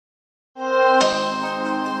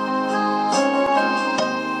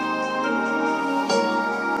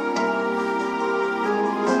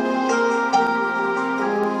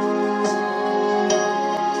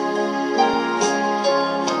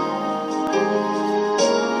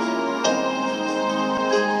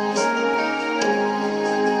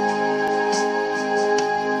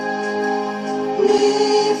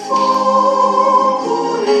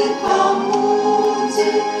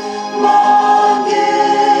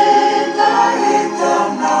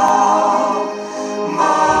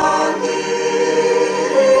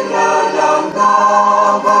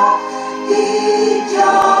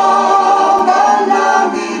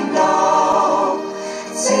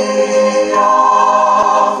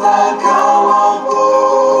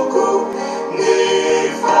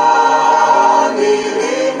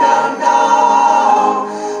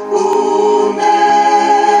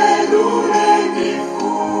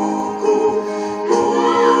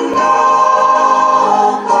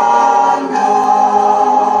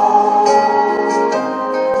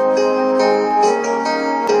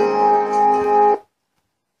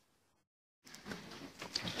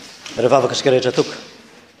revavaka sika rehetra toka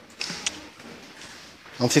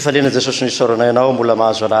amin'ny fifaliana Jesosy nisaorana ianao mbola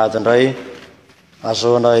mahazo alahady indray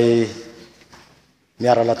azoanay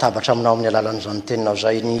miara latabatra aminao amin'ny alalan'izao ny teninao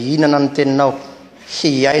zay, ny inana ny teninao,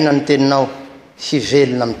 hiaina ny teninao,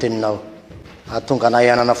 hivelona amin'ny teninao, ahatonga anay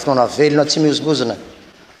anana fotoana velona tsy mihozongozona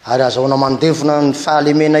ary azahoana mandevona ny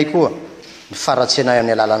fahalemenay koa ny faratsenay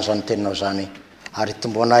amin'ny alalan'izao ny teninao zany, ary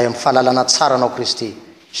tomboanay amin'ny fahalalana tsara anao Kristy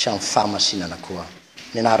sy amin'ny fahamasinana koa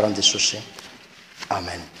ny anaran'i Jesosy,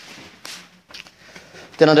 amen.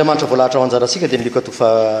 Tena Andriamanitra voalahatra ao anjaratsika dia ny Lioka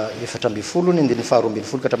 4:20 ny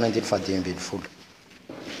 2:20 ka hatramin'ny 2:10.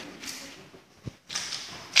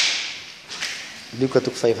 Lioka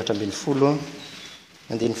 4:20 ny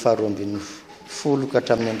 2:20 ka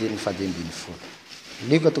hatramin'ny 2:10.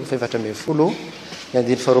 Lioka 4:20 ny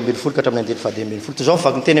 2:20 ka hatramin'ny 2:10. Toy izao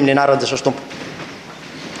mivaky ny teny amin'ny anaran'i Jesosy Tompo.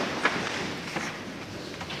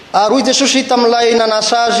 Ary hoy Jesosy tamin'ilay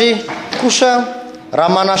nanasa azy kosa, raha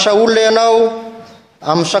manasa olona ianao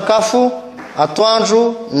amin'ny sakafo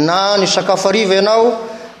atoandro na ny sakafo hariva ianao,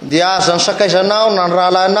 dia aza ny sakaizanao na ny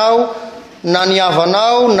rahalahinao na ny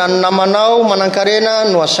havanao na ny namanao manan-karena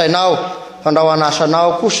no asainao, fa ndao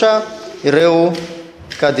anasanao kosa ireo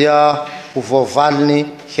ka dia ho voavaliny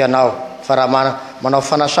hianao. Fa raha manao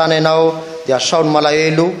fanasana ianao dia asao ny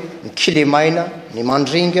malahelo, ny kilemaina, ny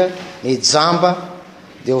mandringa, ny jamba,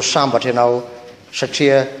 dia ho sambatra ianao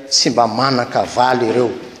satria tsy mba manan-kavaly ireo,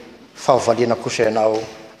 fa hovaliana kosa ianao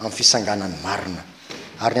amin'ny fisanganany marina.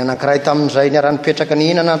 Ary ny anankiray tamin'izay niara-nipetraka ny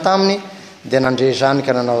hinana taminy dia nandre zany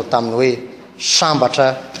ka nanao taminy hoe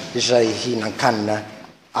sambatra izay hinan-kanina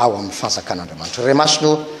ao amin'ny fanjakan'Andriamanitra. Ray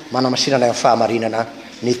masino manamasinana amin'ny fahamarinana,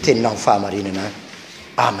 ny teninao amin'ny fahamarinana.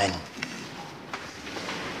 Amen.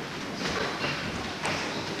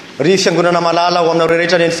 Ry fiangonana malala ho aminareo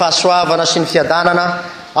rehetra ny fahasoavana sy ny fiadanana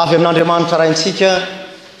avy amin'Andriamanitra raintsika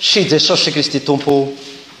sy Jesosy Kristy Tompo.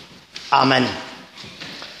 Amen.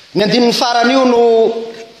 Ny andininy faran'io no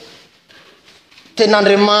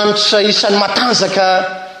ten'Andriamanitra isan'ny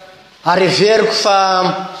matanjaka ary everiko fa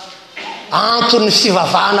antony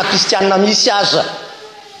fivavahana kristianina misy aza.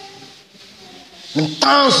 Ny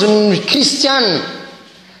tanjony kristianina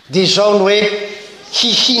dia izao no hoe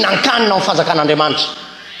hihinan-kanina amin'ny fanjakan'Andriamanitra.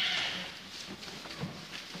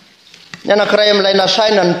 Ny anankiray amin'ilay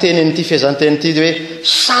nasaina ny tenin'ity fehezanteny ity hoe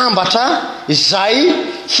sambatra izay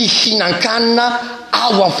hihinan-kanina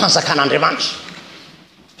ao amin'ny fanjakan'Andriamanitra.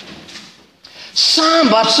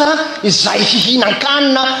 Sambatra izay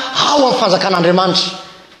hihinan-kanina ao amin'ny fanjakan'Andriamanitra.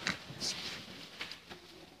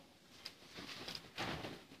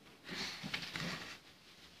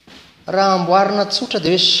 Raha amboarina tsotra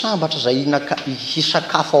dia hoe sambatra izay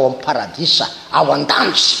hisakafo ao amin'ny paradisa, ao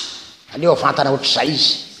an-danitra, aleo vantana ohatr'izay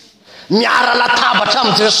izy, miara latabatra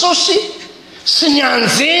amin'i Jesosy sy ny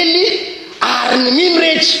anjely ary ny mino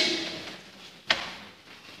rehetra.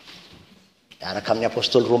 Araka amin'ny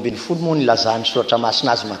apôstôly 2:20 moa nilazany soratra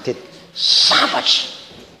masina azy matety sambatra.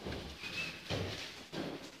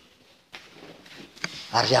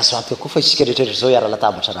 Ary azo antoka koa fa isika rehetrarehetra izao hiara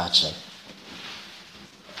latabatra rahatrizay.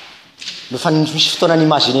 Nofa misy fotoana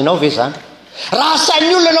nimazininao ve zany? Raha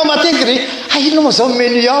sain'ny olona ianao matetika ry inona moa zao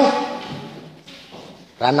menu ao?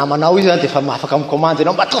 Raha namanao izy zany dia efa afaka mikomandy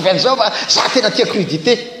ianao, mbatovy an'izao fa za tena tia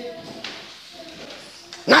crudité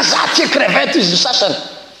na za tia crevette izy sasany.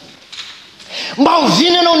 Mba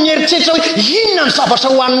hovina ianao ny heritreritra hoe inona ny zavatra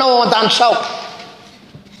hohaninao ao an-danitra ao.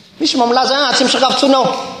 Misy mamolaza tsy misakafo tsony ao,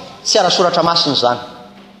 tsy ara-soratra masina zany.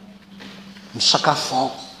 Misakafo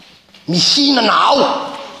ao, mihinana ao,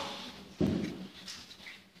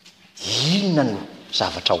 inona no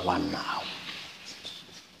zavatra hohanina ao.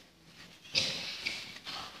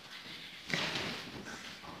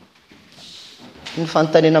 Ny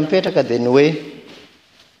fanontaniana mipetraka dia ny hoe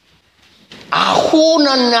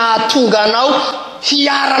ahoana ny ahatonga anao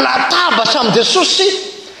hiara latabatra amin'i Jesosy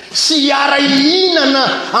sy hiara hihinana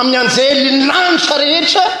amin'ny anjely ny lanitra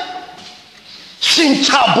rehetra sy ny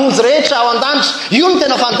trabonjy rehetra ao an-danitra. Io no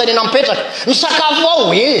tena fanontaniana mipetraka. Ny sakafo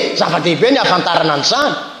ao zava-dehibe ny hafantarana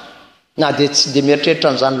an'izany, na dia tsy dia mieritreritra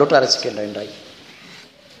an'izany loatra ratsika indraindray.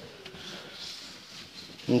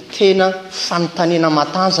 Ny tena fanontaniana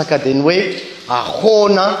matanjaka dia ny hoe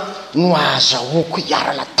ahoana no ahazahoako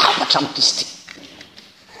hiara latabatra amin'ny Kristy.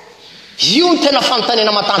 Io ny tena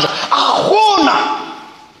fanontaniana matanjaka. Ahoana?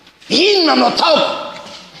 Inona no ataoko?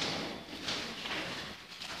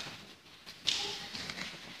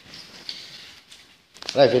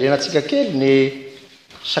 Raha iverenantsika kely ny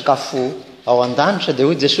sakafo ao an-danitra dia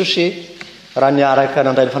hoy Jesosy raha niaraka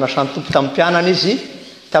nandray ny fanasany tompo tamin'ny mpianana izy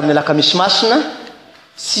tamin'ny alakamisy masina,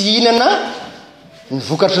 tsy hinana ny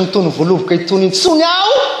vokatry ny tony voaloboka itony intsony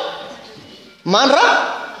ao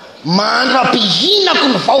mandra-pihinako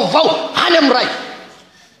ny vaovao any amin'ray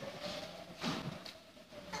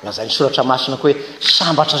lazay ny soratra masinako hoe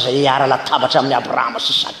sambatra zay ara-latabatra amin'ny Abrahama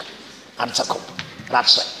sy Isaka ary Jakoba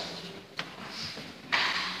ratsy zay.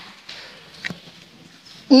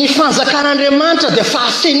 Ny fanjakan'Andriamanitra dia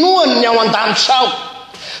fahasenoany ny ao an-danitra ao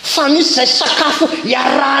fa misy zay sakafo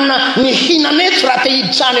iarahana ny hinana eto raha te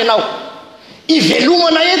hiditra any ianao,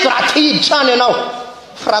 ivelomana eto raha te hiditra any ianao.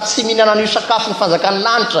 Fa raha tsy mihinana an'io sakafo ny fanjakan'ny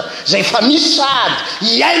lanitra zay fa misy sady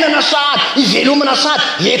iainana sady ivelomana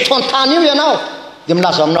sady eto an-tany io ianao, dia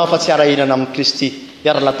milaza aminao fa tsy ara-hinana amin'ny Kristy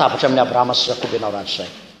iara-latabatra amin'ny Abrahama sy Jakoba ianao ratsy zay.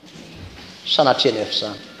 Sanatreny efa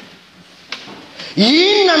zany.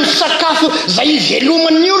 Inona ny sakafo zay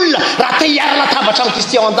iveloman'ny olona raha te hiara-latabatra amin'ny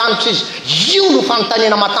Kristy ao an-danitra izy? Io no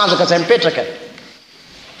fanontaniana matanjaka zay mipetraka.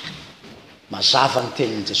 Mazava ny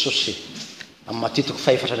tenin'i Jesosy amin'ny Matitiko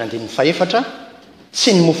 4:4,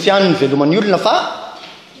 tsy ny mofy ihany ny veloman'ny olona fa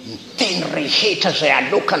ny teny rehetra zay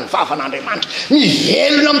aloka ny vavan'Andriamanitra.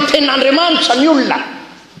 Mivelona amin'ny tenin'Andriamanitra ny olona,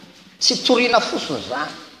 tsy toriana fosiny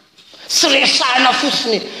zany, tsy resahana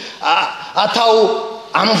fosiny atao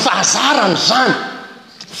amin'ny fahazarany zany,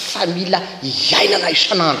 fa mila iainana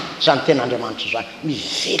isanandro zany tenin'Andriamanitra zany,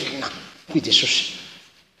 mivelona hoy Jesosy.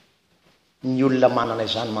 Ny olona manana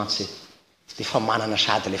izany mantsy dia fa manana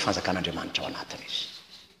sady ilay fanjakan'Andriamanitra ao anatiny izy,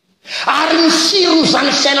 ary ny sirony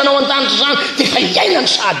zany fiainana ao an-danitra zany dia fa iainany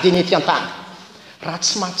sady dia ny ety an-tany. Raha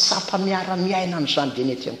tsy mahatsapa miara-miainany zany dia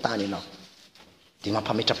ny ety an-tany ianao dia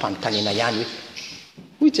mampametra-panontaniana ihany hoe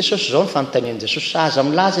hoy Jesosy zao ny fanontanian'i Jesosy, aza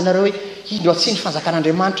milaza ianareo hoe ino atsy ny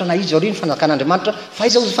fanjakan'Andriamanitra na izy aory ny fanjakan'Andriamanitra, fa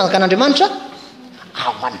iza ho ny fanjakan'Andriamanitra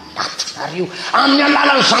ao anatinareo. Amin'ny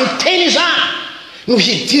alalan'izany teny izany no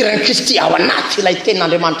hidiran'ny Kristy ao anaty ilay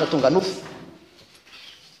tenin'Andriamanitra tonga nofo.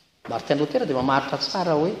 Martin Luther dia mamaritra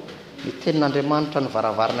tsara hoe ny tenin'Andriamanitra ny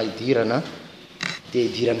varavarana idirana dia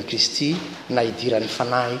idiran'ny Kristy na idiran'ny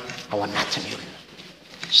fanahy ao anatiny olona.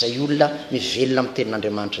 Zay olona mivelona amin'ny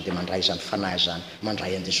tenin'Andriamanitra dia mandray izany fanahy zany,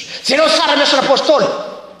 mandray an' Jesosy. Jereo sara ny asan'ny apôstôly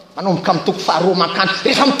manomboka amin'ny toko faharoa mankany,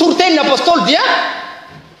 rehefa mitory teny ny apôstôly dia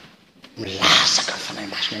milasaka ny fanahy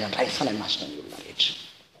masina, mandray ny fanahy masina ny olona rehetra.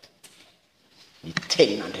 Ny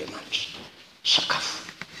tenin'Andriamanitra sakafo.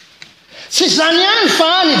 Tsy zany ihany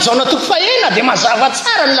fa ny Jaona 9 dia mazava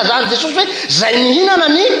tsara ny lazany Jesosy hoe zay mihinana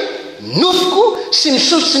ny nofoko sy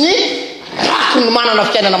misotro ny rako ny manana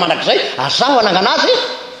fiainana mandrakizay, azaho anangana azy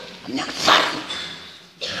amin'ny any farany.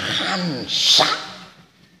 Haniny zany,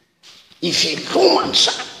 ivelomany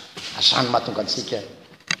zany, azany mahatonga antsika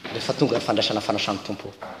rehefa tonga ny fandraisana fanasany tompo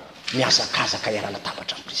miazakazaka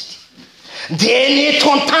iara-latabatra amin'ny Kristy. Dia ny eto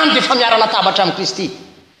an-tany dia fa miara-latabatra amin'ny Kristy.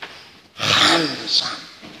 Haniny zany,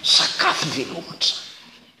 sakafo velomany zany.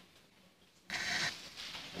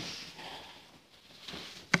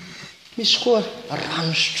 Misy koa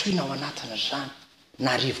rano sotroina ao anatiny zany,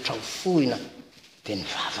 na rivotra ho fohina dia ny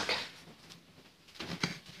vavaka.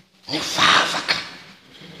 Ny vavaka.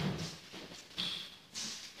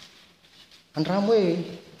 Andramo hoe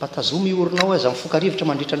patazo miorina ao aza mifoka rivotra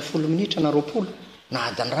mandritra ny 10 minitra na 20 na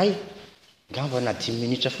adiny ray, ngamba na 10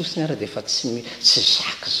 minitra fotsiny ara dia fa tsy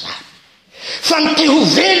zaka zany. Fa ny te ho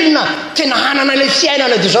velona tena hanana ilay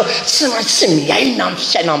fiainana dia zao tsy miaina amin'ny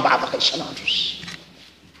fiainam-bavaka isanandro izy.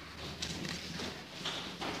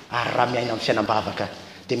 Ary raha miaina amin'ny fiainam-bavaka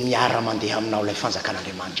dia miara mandeha aminao ilay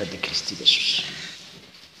fanjakan'Andriamanitra dia Kristy Jesosy.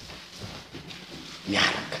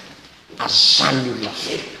 Miaraka azany olona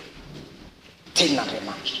velona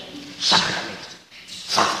tenin'Andriamanitra sakramenta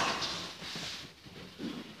vavaka.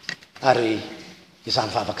 Ary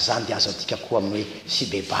izany vavaka izany dia azo adika koa amin'ny hoe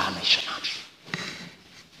fibebahana isanandro.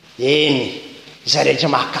 Eny izay rehetra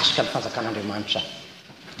mahakasika ny fanjakan'Andriamanitra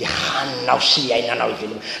dia haninao sy iainanao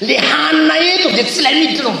iveloma. Le hanina eto dia tsy ilay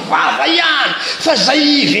miditra ny vava ihany, fa zay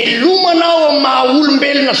ivelomanao amin'ny maha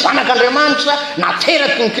olombelona zanak'Andriamanitra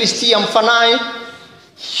nateraky ny Kristy amin'ny fanahy.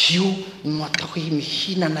 Io no atao hoe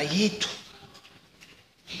mihinana eto.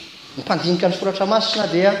 Ny mpandinika ny soratra masina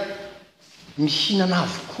dia mihinana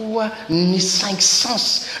avokoa ny 5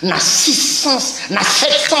 sens na 6 sens na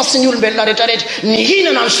 7 sens ny olombelona rehetrarehetra. Ny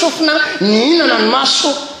hinana ny sofina, ny hinana ny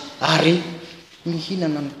maso, ary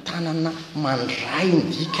mihinana ny tanana mandray ny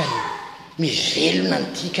dikany, mivelona ny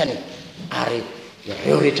dikany, ary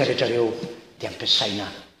ireo rehetrarehetra reo dia ampiasaina.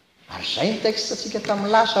 Ary zay ny texte atsika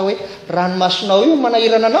tamin'ny lasa hoe ranomasonao io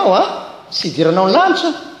manahirana anao tsy idiranao ny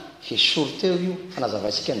lanitra, esory teo io.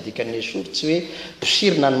 Fanazavaitsika ny dikan'ny esory, tsy hoe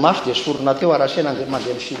pisirina ny maso dia esorina teo arasena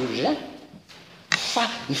mandeha amin'ny chirurgien, fa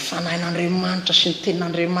ny fanahin'Andriamanitra sy ny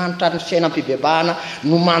tenin'Andriamanitra ary ny fiainam-pibebahana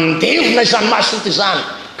no mandevona izany masony izany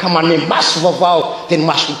ka manome maso vaovao dia ny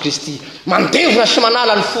mason'i Kristy, mandevona sy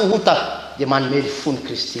manala ny fohota dia manome fony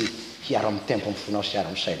Kristy hiaro amin'ny tempo amin'ny fonao sy hiaro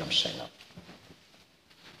amin'ny saina amin'ny sainao.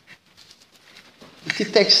 Ity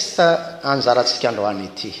texte anjarantsika androany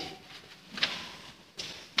ity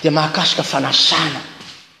dia mahakasika fanasana.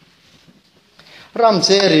 Raha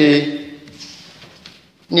mijery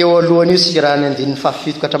ny eo alohany io sika raha ny andininy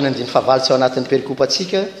fahafito ka hatramin'ny andininy fahavalo tsy ao anatin'ny perikopa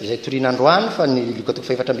atsika izay toriana androany fa ny Lioka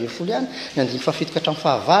 4:4 ihany ny andininy fahafito ka hatramin'ny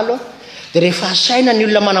fahavalo dia rehefa asaina ny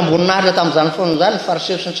olona manamboninahitra tamin'izany foana izany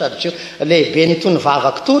fariseo sy ny saduceo lehibe ny tony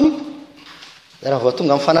vavaka tony raha vao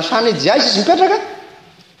tonga amin'ny fanasana izy azy izy mipetraka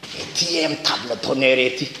ety amin'ny table d'honneur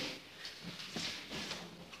ety.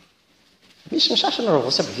 Misy ny sasany raha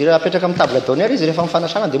vao tsy ampidira apetraka amin'ny table d'honneur izy rehefa amin'ny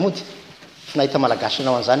fanasana dia mody fa nahita malagasy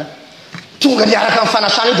nao an'izany tonga liaraka amin'ny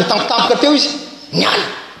fanasana io dia tampotampoka teo izy miala.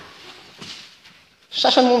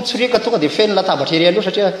 Sasany moa mitsorika tonga dia feno latabatra ery aloha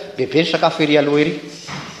satria bebe ny sakafo ery aloha ery.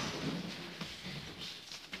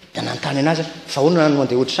 Da nanontany anazy fa hono no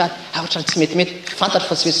andeha hoditra sady ohatrany tsy metimety fantatra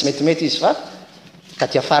fa tsy metimety izy fa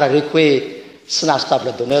taty afara reko hoe tsy nahazo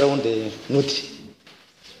table d'honneur hono dia nody.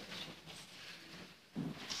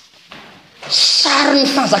 Sary ny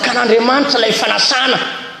fanjakan'Andriamanitra ilay fanasana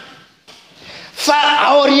fa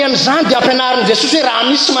aorian'izany dia ampianarin' Jesosy hoe raha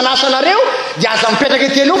misy manasa anareo dia aza mipetraka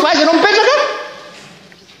ety aloha fa aiza ianao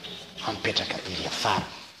mipetraka ery afara.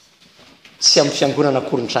 Tsy amin'ny fiangonana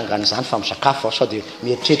akory nitrangana izany fa misakafo ao sao dia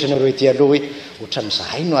mieritreritra nareo ety aloha hoe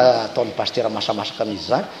ohatran'izahay no ataon'ny pastera masamasaka amin'izy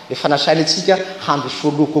izany dia fanasaina itsika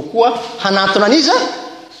handosoloa kokoa hanatona an'iza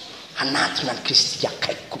hanatona ny Kristy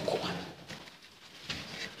akaiky kokoa.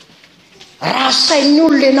 Raha sain'ny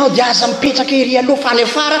olona ianao dia aza mipetraka ery aloha fa any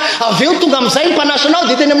afara avy eo tonga amin'izay ny mpanasanao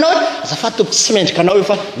dia teny aminao hoe azafady tompo tsy mendrika anao io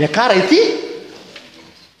fa miakara ety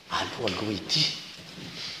aloha ity.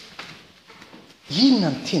 Inona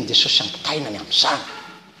ny teny Jesosy ampitainany amin'izany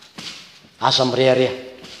aza mirehareha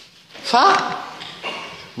fa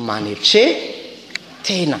manetre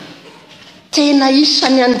tena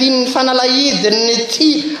isan'ny andininy fanalahidiny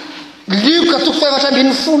ity Lioka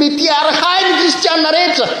 4:4 ity arahainy kristianina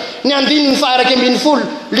rehetra ny andininy faharaiky ambin'ny folo.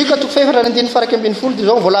 Lioka 4:4 ny andininy faharaiky ambin'ny folo dia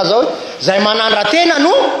zao voalaza hoe zay manandra tena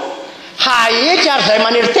no hahetry ary zay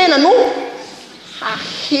manery tena no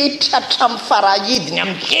hahetry hatramin'ny farahidiny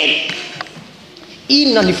amin'ny kely.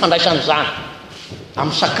 Inona ny fandraisan'izany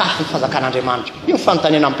amin'ny sakafo ny fanjakan'Andriamanitra io ny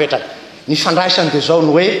fanontaniana mipetraka. Ny fandraisany dia zao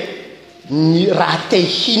ny hoe ny raha te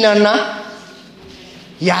hinana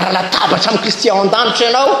hiara latabatra amin'ny Kristy ao an-danitra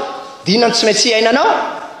ianao dia inona tsy maintsy iainanao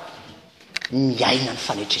miaina ny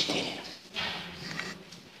fanetretena.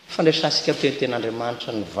 Fandraisansika amin'ny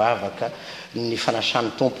tenin'Andriamanitra ny vavaka ny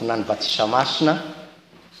fanasan'ny tompo na ny batisa masina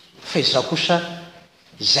fa izao kosa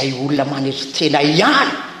izay olona manetry tena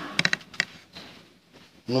ihany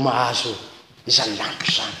no mahazo izany lanitra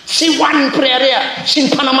izany. Tsy ho an'ny mpirehareha sy ny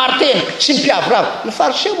mpanamaritena sy ny mpiavoravo. Ny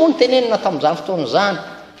fariseo moa ny tenenina tamin'izany fotoan'izany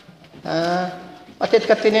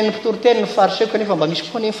matetika teneniny mpitoriteny ny fariseo kanefa mba misy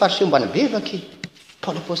koa ny fariseo mba nibevaky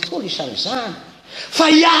Paoly apôstôly isan'izany fa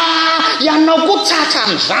ianao koa tsatra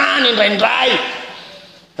amin'izany indraindray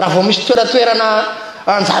raha vao misy toeratoerana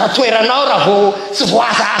anjara toeranao raha vao tsy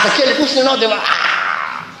voazaza kely fosiny ianao dia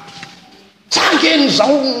tsangeny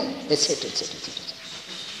zao etsetera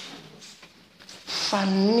fa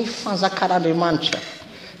ny fanjakan'Andriamanitra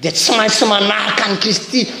dia tsy maintsy manahaka ny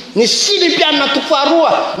Kristy. Ny Filipianina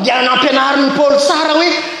 2:2 dia nampianarin'ny Paoly tsara hoe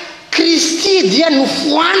Kristy dia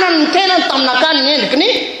nofoanany ny tenany tamin'akany ny endriky ny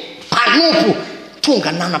mpanompo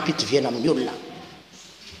tonga nanam-pitovena amin'ny olona.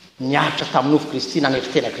 Niaritra tamin'ny nofo Kristy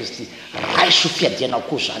nanetry tena Kristy raiso fiadianao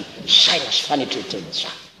koa zany saina sy fanetretena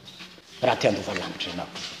izany. Raha te handova lanitra ianao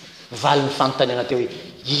valy ny fanontaniana teo hoe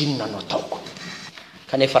inona no ataoko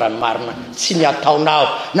kanefa raha ny marina tsy ny ataonao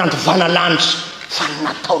nandovana lanitra fa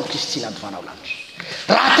nataony Kristy nandovanao lanitra.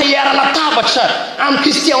 Raha te hiara latabatra amin'ny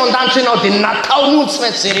Kristy ao an-danitra ianao dia nataony io tsy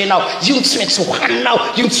maintsy jerenao io tsy maintsy hohaninao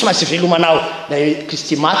io tsy maintsy velomanao. Ilay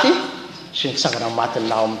Kristy maty sy nitsangana amin'ny matiny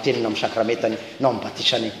nao amin'ny tenina amin'ny sakramentany nao amin'ny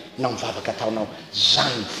batisany nao mivavaka ataonao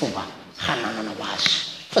zany ny fomba hanananao azy.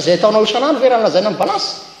 Fa zay ataonao isan'andro ve raha nolazaina amin'ny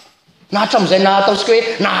balansy na hatramin'izay nataontsika hoe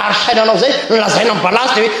naharisainanao zay nolazaina amin'ny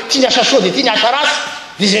balansy dia hoe tia ny asa soa dia tia ny asa rasy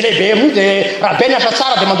dia zay lehibe amin'io dia raha be ny asa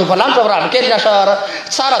tsara dia mandova lanitra raha kely ny asa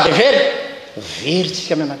tsara dia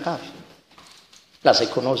verytsika mianakavy.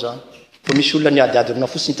 Lazaiko anao zany fa misy olona niadiady aminao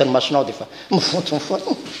fotsiny hitany masonao dia fa mivoto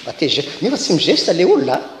mba te geste nefa tsy migeste le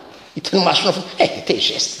olona hitany masonao fotsiny te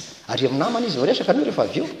geste ary amin'ny namana izy miresaka anao rehefa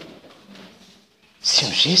avy eo tsy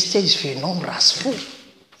migeste izy fenao mirasy fo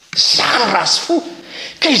zany rasy fo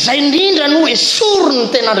ka izay indrindra no esorony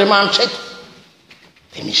ny ten'Andriamanitra eto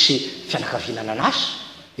dia misy fianakavinana an'asy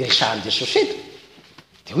iresahan'i Jesosy eto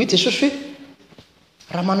dia hoy Jesosy hoe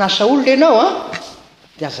raha manasa olona ianao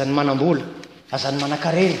dia azany manam-bola azany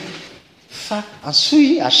manan-karena fa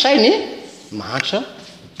ansoy asainy mahantra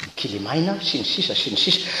kilemaina sy ny sisa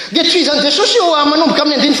dia tsy izany Jesosy io manomboka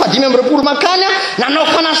amin'ny 15 mankany nanao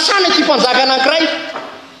fanasana ity mpanjaka anankiray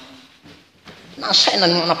nasaina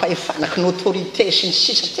ny manam-pahefanaky ny autorité sy ny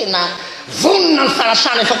sisa tena vonona ny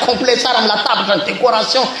fanasana efa complet tsara amin'ny latabatra ny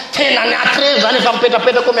décoration tena ny entrée zany efa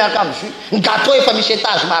mipetrapetraka koa miaraka amin'ny jus ny gâteau efa misy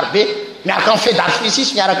étage marobe miaraka amin'ny feu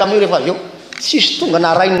d'artifice miaraka amin'io rehefa avy eo tsisy tonga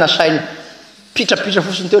narainy nasainy pitrapitra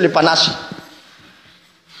fosiny teo le mpanasy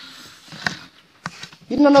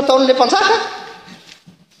inona nataon'le mpanjaka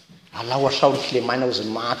alao asao ny kilemaina ozy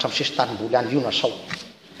mahatra amin'ny sesitanim-boly any io nasao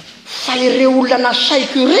fa ireo olona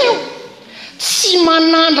nasaiko ireo tsy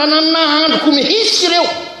manandrana nahandroko mihisy ireo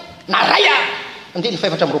na ray andiny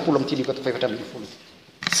 520 amin'ny Lioka 520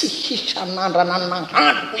 tsy hisanandrana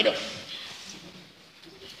nahandroko ireo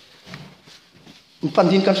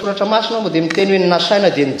mimpandinika ny soratra masina moa dia miteny hoe ny nasaina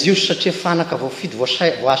dia nijiosy satria fanaka voafidy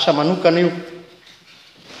voasa manokana io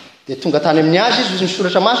dia tonga tany amin'ny azy izy ny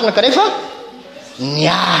soratra masina kanefa ny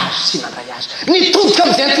azy sy nandray azy nitodika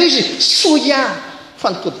amin'izay antlisy soia fa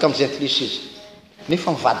nitodika amin'izay antlisy izy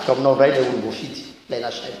nefa mivadika aminao indray ilay olo voafidy ilay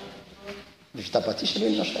nasaina ny vita batisa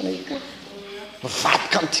ny nasaina io koa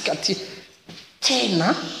mivadika amin'tika ty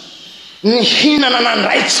tena nihinana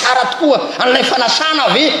nandray tsara tokoa an'ilay fanasana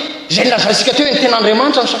ave zay nilazantsika teo hoe ny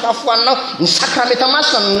ten'Andriamanitra ny sakafo hoaninao ny sakramenta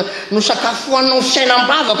masina no sakafo hoaninao ny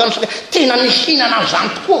fiainam-bavaka tena nihinana an'izany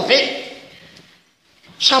tokoa ve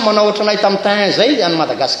sa manao ohatranay tamin'ny temps zay any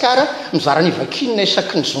Madagasikara mizara ny vakinina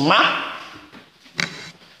isaky ny zoma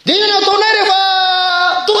dia iny ataonay rehefa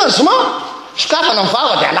tonga ny zoma sokafana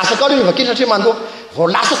mivava dia alasaka ao le vakina satria mandoa vao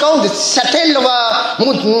lasaka ao dia tsy ately fa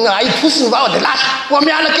mody aidy fosiny vava dia lasa ho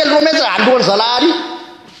miala kely roa metsy alohan'ny zalahary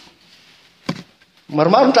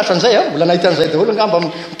maromaro mitratra an'izay mbola nahita an'izay daholo ngamba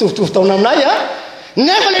mitovitovy taona aminay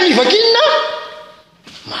nefa le mivakinina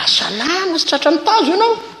mahasalama sy tratra ny tazo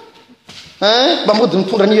ianao mba mody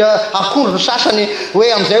mitondra ny akondro ny sasany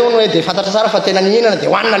hoe amin'izay hono hoe dia fantatra tsara fa tena nihinana dia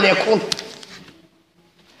hohanina le akondro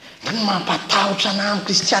ny mampatahotra ana amin'ny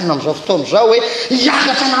kristianina amin'izao fotoana izao hoe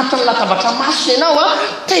hiakatra anatin'ny latabatra masina ianao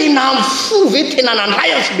tena mifo ve tena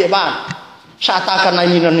nandray amin'ny fibebahana sa tahaka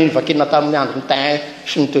nahinana ny vakinina tamin'ny andro ny tin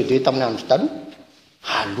sy ny teo de tamin'ny andro taloha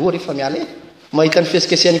aloha rehefa miala e mahita ny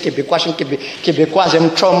fihesikesian'ny québécois sy ny québécoise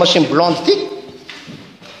amin'ny trauma sy ny blonde ty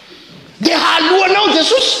dia alohanao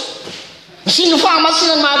Jesosy sy ny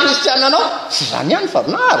fahamasinany maha-kristianina anao sy zany ihany fa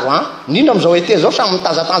maro indrindra amin'izao ete zao samy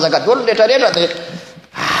mitazatanjaka daholo rehetrarehetra dia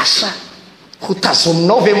asa ho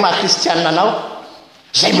tazominao ve maha-kristianina anao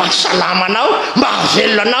zay mahasalama anao mba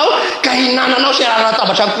havelona anao ka hinananao sy raha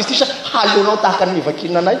natabatra amin'ny Kristy sa haloanao tahaka ny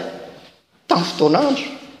mivakinina anay tamin'ny fotoanandro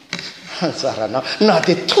anjaranao na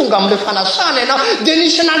dia tonga amin'ilay fanasana ianao dia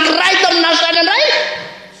nisy nankiray tamin'ny nasana indray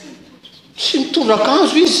sy mitondra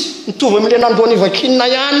akanjo izy mitovy amin'ilay nandoa ny vakinina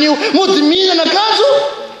ihany io mody mihinana akanjo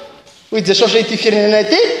hoy Jesosy ity firenenay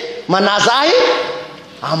ty manaza ahy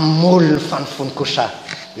amolony fanofony kosa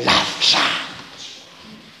lavitra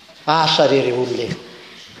asa rery olona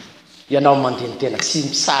ianao mandiny tena tsy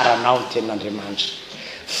mitsara anao ny tenin'Andriamanitra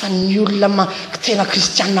fa ny olona tena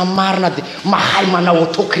kristianina marina dia mahay manao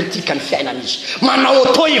autocritique ny fiainan'izy manao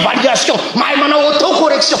auto évaluation mahay manao auto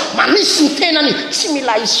correction manisy ny tenany tsy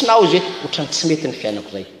mila isinao izy hoe ohatrany tsy mety ny fiainako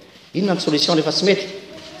zay inona ny solution rehefa tsy mety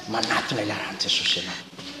manatona ilaran'i Jesosy ianao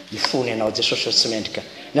ifony ianao Jesosy tsy mendrika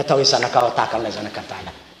ny atao hoe zanakao tahaka an'ilay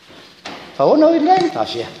zanakadala fa hoanao ilay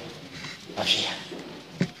avia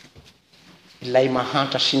ilay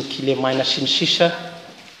mahantra sy ny kilemaina sy ny sisa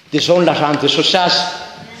dia zao nilazany Jesosy azy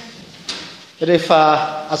rehefa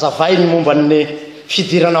azavay ny momba ny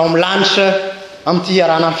fidiranao amin'ny lanitra amin'ity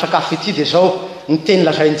iarana amin'ny sakafo ity dia zao ny teny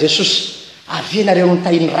lazain'i Jesosy avianareo ny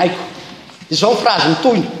tahiny raiko izao ny frazy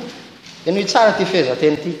mitohiny enoy tsara ty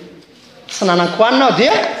fehezanteny ity tsy nanako hanina aho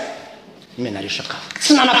dia menareo sakafo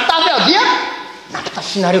tsy nanakitafy aho dia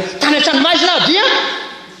nampitafinareo tany an-tranomasina aho dia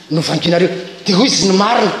novanginareo dia hoy izy ny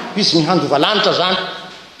marina izy ny handova lanitra zany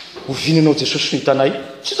hovininao Jesosy ny hitanay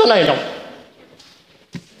tsy hitanay ianao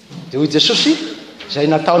dia hoy Jesosy zay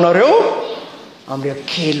nataonareo amin'ireo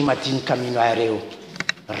kely madinika mino ahy reo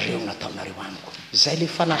nataonareo amiko zay le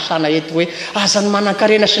fanasana eto hoe aza ny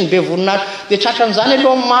manan-karena sy ny be voninahitra dia tratran'izany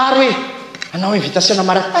aloha maro hoe anao invitation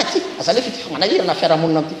marata ty aza le fity manahirana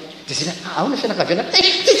fiarahamonina amity dia zay ahona fianakaviana ty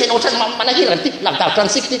tena ohatrany manahirana ty lavidavitra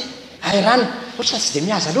antsika ty airany ohatrany tsy dia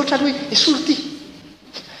mihaza loatra aloha esolo ty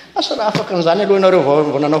asa raha afaka n'izany aloha ianareo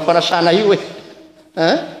vao nanao fanasana io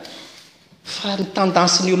fa ny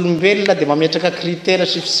tendancy ny olombelona dia mametraka critère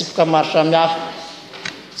sy fisipoka maro samihafa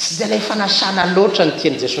tsy dia ilay fanasana loatra ny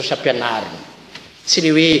tian'i Jesosy ampianariny tsy le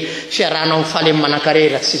hoe fiarahana mifaly amin'ny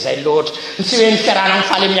manan-karera tsy izay loatra, tsy hoe ny fiarahana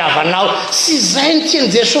mifaly amin'ny havanao, sy izay ny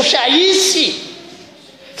tian'i Jesosy ahisy,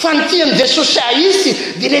 fa ny tian'i Jesosy ahisy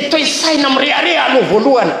dia le toe-saina mirehareha aloha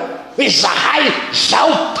voalohany hoe zahay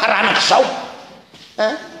zao taranaka zao.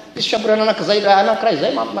 Misy fiamborana anankiray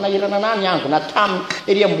izay manahirana ana niangona taminy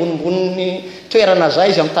ery ambonimboniny toerana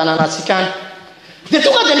zay izy amin'ny tanàna antsika any, dia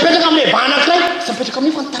tonga dia nipetraka amin'le ba anankiray, sa mipetraka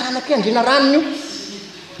amin'io fa ny taranaka andriana ranony io.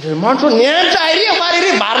 Andriamanitro nientra iry afary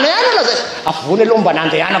iry marina ihany ala zay afovoany aloha mba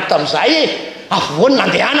nandehanako tamin'izay afovoany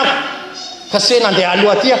nandehanako fa tsy hoe nandeha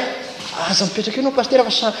aloha aty aza mipetraka ianao pasteur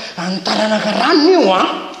fa ny taranaka ranony io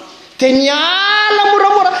te niala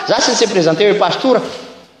moramora za sy ny se présenté hoe pastora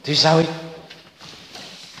dia za hoe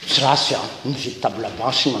sy rasy mividy table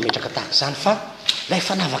blanche sy mametraka tahaka izany fa lay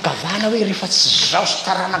fanavakavahana hoe rehefa tsy zao sy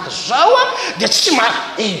taranaka zao dia tsy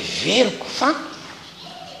everiko fa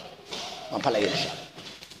mampalahelo zany.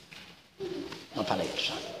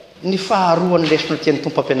 Ny faharoa ny lesona tian'ny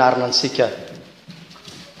tompo ampianarina antsika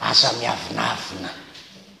aza miavinavina.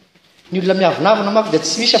 Ny olona miavinavina manko dia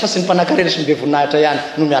tsy misy afa-tsy ny mpanan-karera sy ny be voninahitra ihany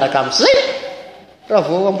no miaraka amin'izay. Raha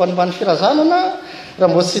vao ambanimbany firazanana, raha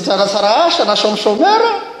mbo tsy tsaratsara asa na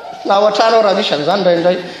somsomera na ao an-trano raha misy an'izany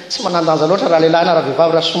indraindray tsy manandanja loatra raha lehilahy na raha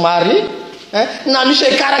vehivavy raha somary na misy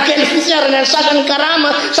karakely fisiarany any sasany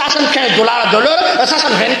karama, sasany $15 de l'heure,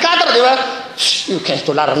 sasany 24 dia io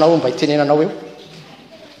 $15 nao mba hitenenanao eo.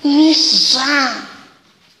 Misy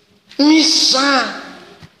zany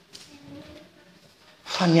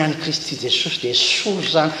fa ny an'i Kristy Jesosy dia esory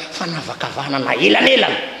zany fanavakavahana na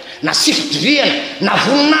elanelana na sifidiviana na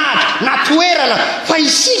voninahitra na toerana fa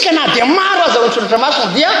isika na dia maro aza ontsolotra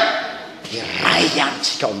masina dia ray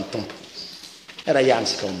ihanytsika ao amin'ny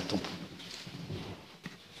tompo.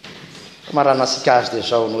 Marana sika azy dia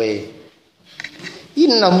zao ny hoe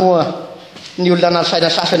inona moa ny olona nasaina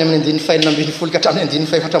sasany amin'ny 9 ka hatramin'ny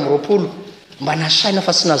 9 mba nasaina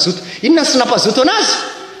fa tsy nazoto. Inona sy nampazoto anazy?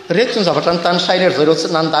 Reto ny zavatra nitany saina ery zareo tsy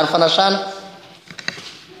nandany fanasana.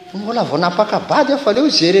 Mbola vao napakabady fa leo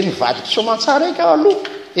jereny vadiko soamantsara eka aloha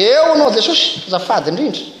eo anao Jesosy zafady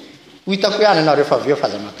indrindra ho hitako ihany anao rehefa aveo fa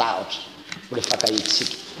aza matahotra mbola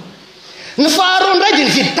fakahitsika. Ny faharoa indray dia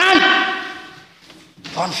nividy tany.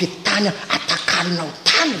 Vao nividy tany atakalinao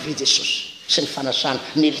tany ve Jesosy sy ny fanasana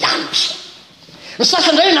ny lanitra. Ny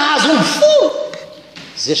sasany indray nahazo omby folo.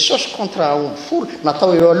 Jesosy contre omby folo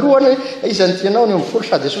natao eo alohany izy ny tianao ny omby folo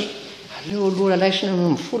sady Jesosy aleo aloha anaisy ny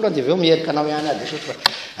omby folo dia aveo mierika anao ihany Jesosy fa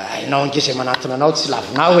ianao angezay manatona anao tsy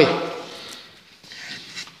lavinao hoe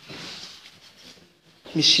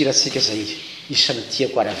misy iratsika zay isan'ny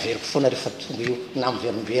tiako ary averiko foana rehefa tonga io na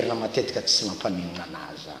miverimberina matetika tsy mampaninona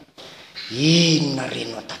anazy zany. Inona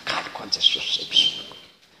reno atakaliko an Jesosy zay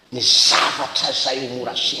ny zavatra zay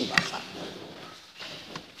mora simba fa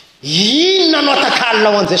inona no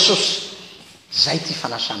atakalinao an Jesosy zay ty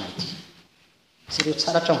fanasana ity. Tsy reo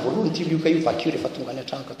tsara hatramin'ny voalohany ty Lioka io vakio rehefa tonga any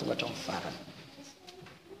an-trano ka tonga hatramin'ny farany.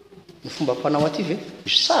 Ny fomba fanao aty ve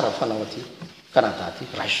misy tsara fanao aty Kanada aty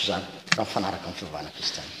raiso zany raha mifanaraka amin'ny fivavahana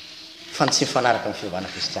kristiana. Fa tsy mifanaraka amin'ny fivavahana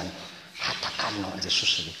kristiana atakalinao an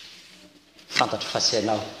Jesosy ve fantatra fa tsy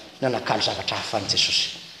hainao nanakalo zavatra hafa an Jesosy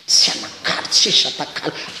tsy anakalo tsisy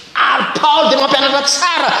atakalo ary Paoly dia mampianatra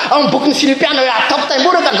tsara ao amin'ny bokin'ny Filipiana hoe ataoko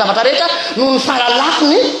taim-boraka ny zavatra rehetra no ny fahalalako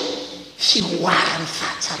ny fihoarany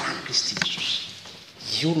fahatsarany Kristy Jesosy.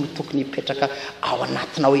 Io no tokony hipetraka ao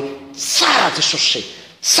anatina hoe tsara Jesosy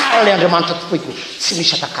tsara le Andriamanitra tokoiko tsy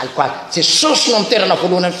misy atakaliko azy. Jesosy no miterana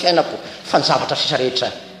voalohany amin'ny fiainako fa ny zavatra sisa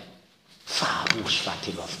rehetra faharoa sy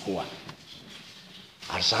fahatelo avokoa.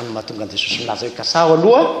 Ary zany no mahatonga an Jesosy milaza hoe kasao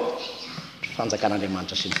aloha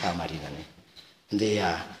fanjakan'Andriamanitra sy ny fahamarinany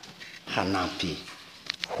dia hanampy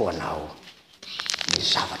ho anao ny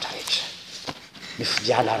zavatra rehetra ny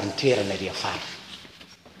fidiana ary ny toerana ery afara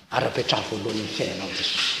ary apetraha voalohany ny fiainanao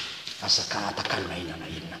Jesosy azaka atakalona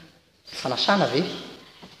inona fanasana ve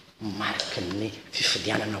mariky ny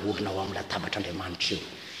fifidianana olona ao amin'ny latabatr'Andriamanitra io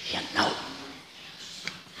ianao.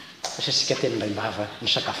 Asasika teny mbaim-bava ny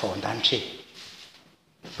sakafo ao an-danitra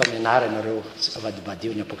fa mianara ianareo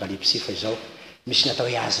avadibadio ny apokalipsy fa izao misy natao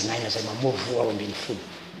hoe azinaina zay mamovo ao 20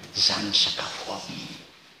 zany ny sakafo ao.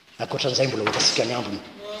 Ankoatran'izay mbola hotatsika ny ambony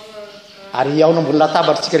ary ao ambony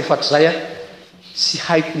latabatra tsika rehefa hatrizay tsy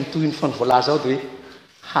haiko ny toy ny fa ny voalaza ao dia hoe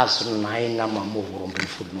hazinaina mamovo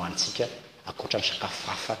 20 no antsika ankoatran'ny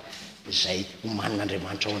sakafo hafa izay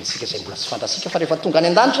homanin'Andriamanitra ao antsika zay mbola tsy fantatsika fa rehefa tonga any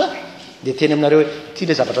an-danitra dia teny aminareo hoe ty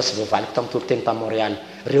le zavatra tsy voavaliko tamin'ny Toriteny tamin'ny Montréal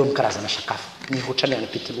reo ny karazana sakafo mihoatra ny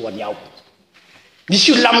pitoloany ao.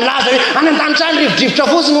 Misy olona milaza hoe any an-danitra any rivodrivotra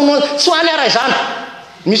fotsiny no tsy hoany ara izany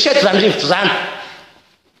misy eto zany rivotra zany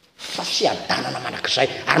fa fiadanana manak'izay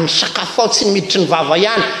ary misakafo ao tsy miditry ny vava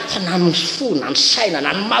ihany fa na ny fo na ny saina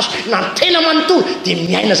na ny maso na ny tena manontolo dia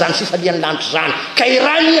miaina zany fifalian'ny lanitra zany ka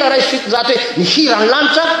iray mira ray fitonjato hoe mihira ny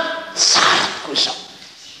lanitra tsara tokoa izao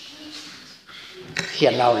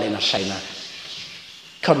hianao ilaina saina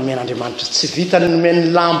ka nomen'Andriamanitra tsy vitany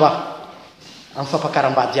nomeny lamba amin'ny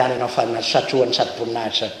fampakaram-bady ihany ianao fa nasatroany sady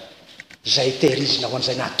voninahitra zay tehirizina ho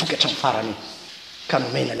an'izay nahatokatra amin'ny farany ka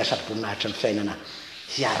nomena ilay sady voninahitra ny fiainana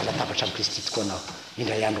hiara latabatra amin'ny Kristy tokoa anao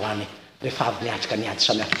indray andro any rehefa avy miatrika niady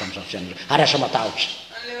samihatraka amin'izao fianana ary asa matahotra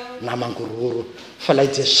na mangororo fa ilay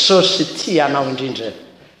Jesosy tia anao indrindra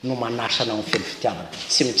no manasa anao amin'ny feno fitiavana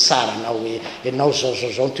tsy mitsara anao hoe ianao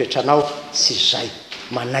zao nitoetranao tsy izay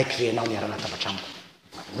manaiky ve anao miara latabatra amiko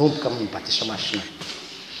manomboka amin'ny batisa masina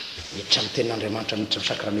miditra amin'ny tenin'Andriamanitra miditra amin'ny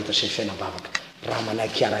sakramenta sy ny fiainam-bavaka raha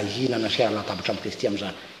manaiky hiara-hinana sy hiara latabatra amin'ny Kristy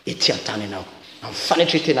amin'izany ety an-tany ianao amin'ny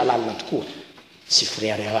fanetretena lalina tokoa tsy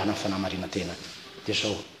fireharehana fa namarina tena dia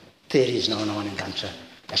zao tehirizina ao anao any an-danitra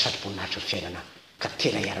asatry voninahitra ny fiainana ka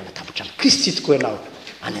tena hiara latabatra amin'ny Kristy tokoa ianao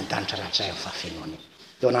any an-danitra raha zay amin'ny fahafenoany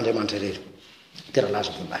eo an'Andriamanitra irery tena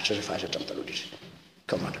laza voninahitra rehefa azy hatramin'ny taloha izy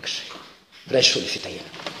ka mandrak'izay raisoa ny fitahina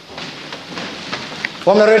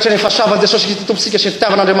ho amin'ny rehetra ny fahasavan'i Jesosy Kristy tompontsika sy ny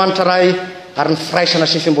fitiavan'Andriamanitra ray ary ny firaisana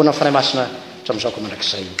sy ny fiambonana fanahy masina hatramin'izao ka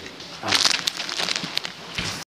mandrak'izay